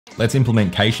Let's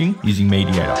implement caching using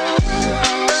MediatR.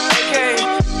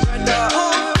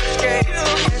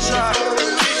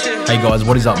 Hey guys,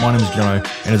 what is up? My name is Jono,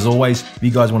 and as always, if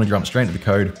you guys want to jump straight into the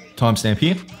code, timestamp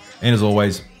here. And as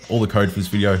always, all the code for this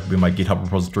video will be in my GitHub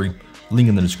repository, link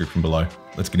in the description below.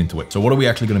 Let's get into it. So what are we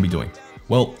actually going to be doing?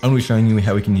 Well, I'm going to be showing you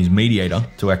how we can use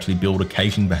MediatR to actually build a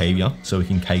caching behavior so we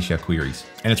can cache our queries.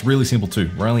 And it's really simple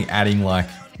too. We're only adding like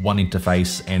one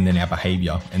interface and then our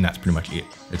behavior, and that's pretty much it.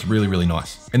 It's really, really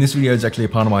nice. And this video is actually a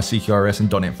part of my CQRS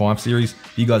and .NET 5 series.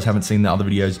 If you guys haven't seen the other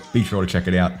videos, be sure to check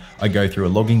it out. I go through a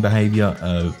logging behavior,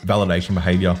 a validation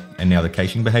behavior, and now the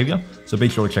caching behavior. So be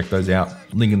sure to check those out.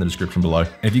 Link in the description below.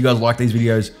 And if you guys like these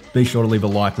videos, be sure to leave a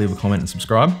like, leave a comment, and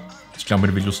subscribe. Let's jump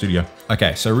into Visual Studio.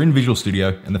 Okay, so we're in Visual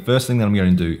Studio, and the first thing that I'm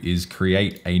going to do is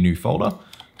create a new folder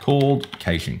called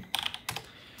caching.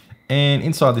 And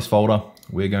inside this folder,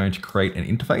 we're going to create an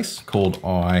interface called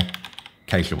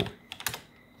iCacheable.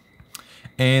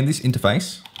 And this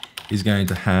interface is going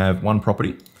to have one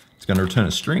property. It's going to return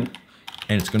a string,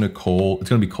 and it's going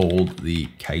to be called the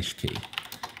cache key.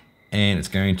 And it's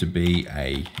going to be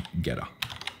a getter.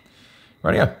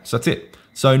 Rightio, so that's it.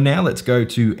 So now let's go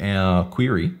to our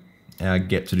query, our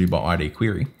get to do by ID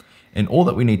query. And all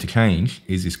that we need to change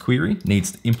is this query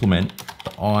needs to implement the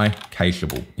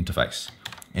iCacheable interface.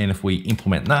 And if we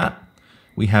implement that,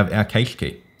 we have our cache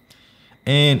key.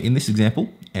 And in this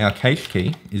example, our cache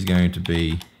key is going to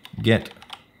be get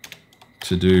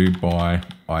to do by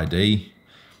ID.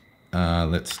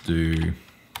 Let's do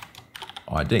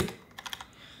ID.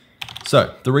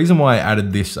 So the reason why I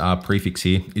added this prefix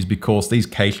here is because these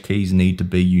cache keys need to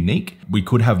be unique. We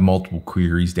could have multiple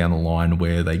queries down the line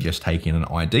where they just take in an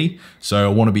ID. So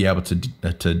I want to be able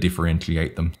to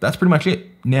differentiate them. That's pretty much it.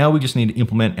 Now we just need to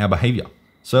implement our behavior.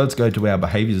 So let's go to our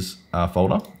behaviors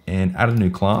folder and add a new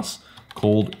class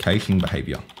called caching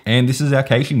behavior. And this is our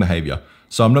caching behavior.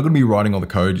 So I'm not going to be writing all the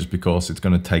code just because it's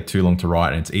going to take too long to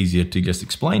write and it's easier to just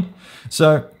explain.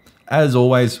 So as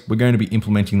always, we're going to be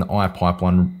implementing the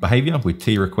iPipeline behavior with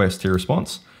tRequest,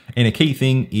 tResponse. And a key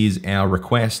thing is our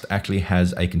request actually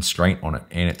has a constraint on it,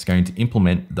 and it's going to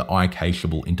implement the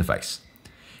iCacheable interface.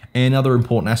 Another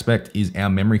important aspect is our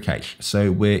memory cache. So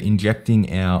we're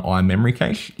injecting our iMemory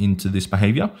cache into this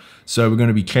behavior. So we're going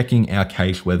to be checking our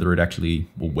cache whether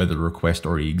the request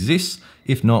already exists.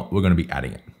 If not, we're going to be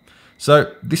adding it.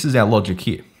 So this is our logic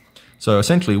here. So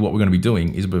essentially what we're going to be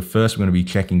doing is first we're going to be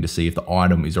checking to see if the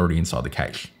item is already inside the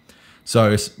cache.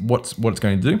 So what it's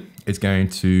going to do, it's going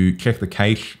to check the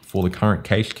cache for the current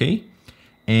cache key.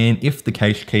 And if the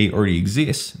cache key already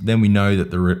exists, then we know that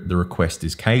the request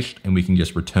is cached, and we can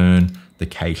just return the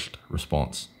cached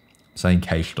response. I'm saying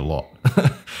cached a lot.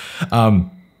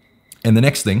 And the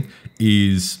next thing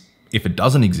is if it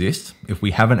doesn't exist, if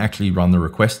we haven't actually run the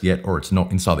request yet, or it's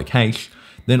not inside the cache,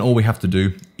 then all we have to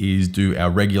do is do our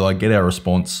regular get our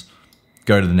response,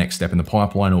 go to the next step in the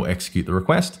pipeline or execute the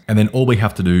request. And then all we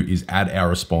have to do is add our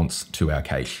response to our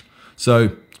cache.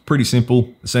 So it's pretty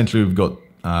simple. Essentially, we've got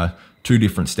two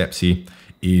different steps here.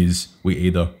 Is we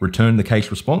either return the cache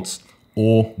response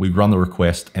or we run the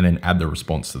request and then add the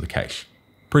response to the cache.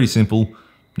 Pretty simple,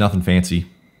 nothing fancy,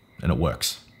 and it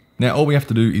works. Now, all we have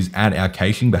to do is add our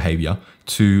caching behavior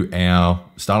to our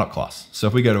startup class. So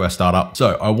if we go to our startup,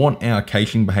 so I want our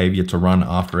caching behavior to run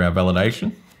after our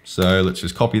validation. So let's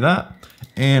just copy that.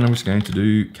 And I'm just going to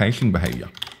do caching behavior.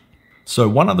 So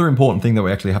one other important thing that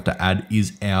we actually have to add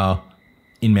is our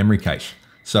in-memory cache.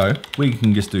 So we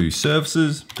can just do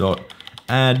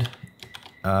services.add,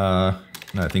 no, I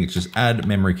think it's just add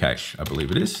memory cache, I believe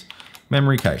it is.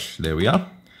 Memory cache, there we are.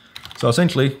 So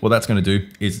essentially what that's going to do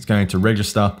is it's going to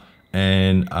register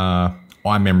an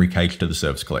iMemory cache to the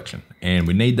service collection. And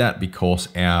we need that because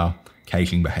our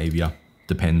caching behavior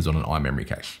depends on an iMemory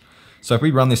cache. So if we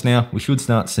run this now, we should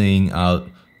start seeing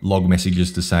log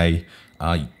messages to say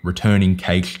returning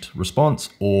cached response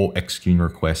or executing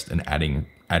request and adding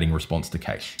response to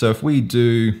cache. So if we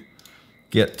do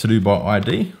get to do by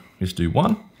ID, just do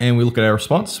 1, and we look at our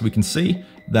response, we can see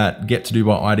that get to do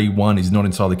by ID 1 is not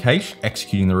inside the cache,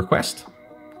 executing the request.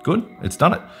 Good, it's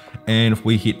done it. And if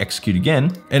we hit execute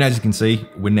again, and as you can see,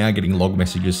 we're now getting log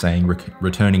messages saying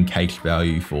returning cache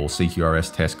value for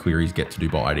CQRS test queries get to do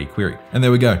by ID query. And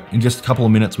there we go. In just a couple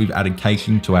of minutes, we've added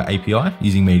caching to our API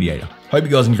using MediatR. Hope you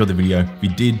guys enjoyed the video. If you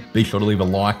did, be sure to leave a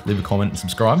like, leave a comment, and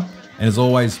subscribe. And as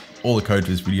always, all the code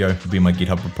for this video will be in my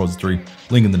GitHub repository,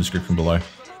 link in the description below.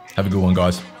 Have a good one,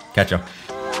 guys. Catch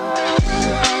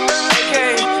ya.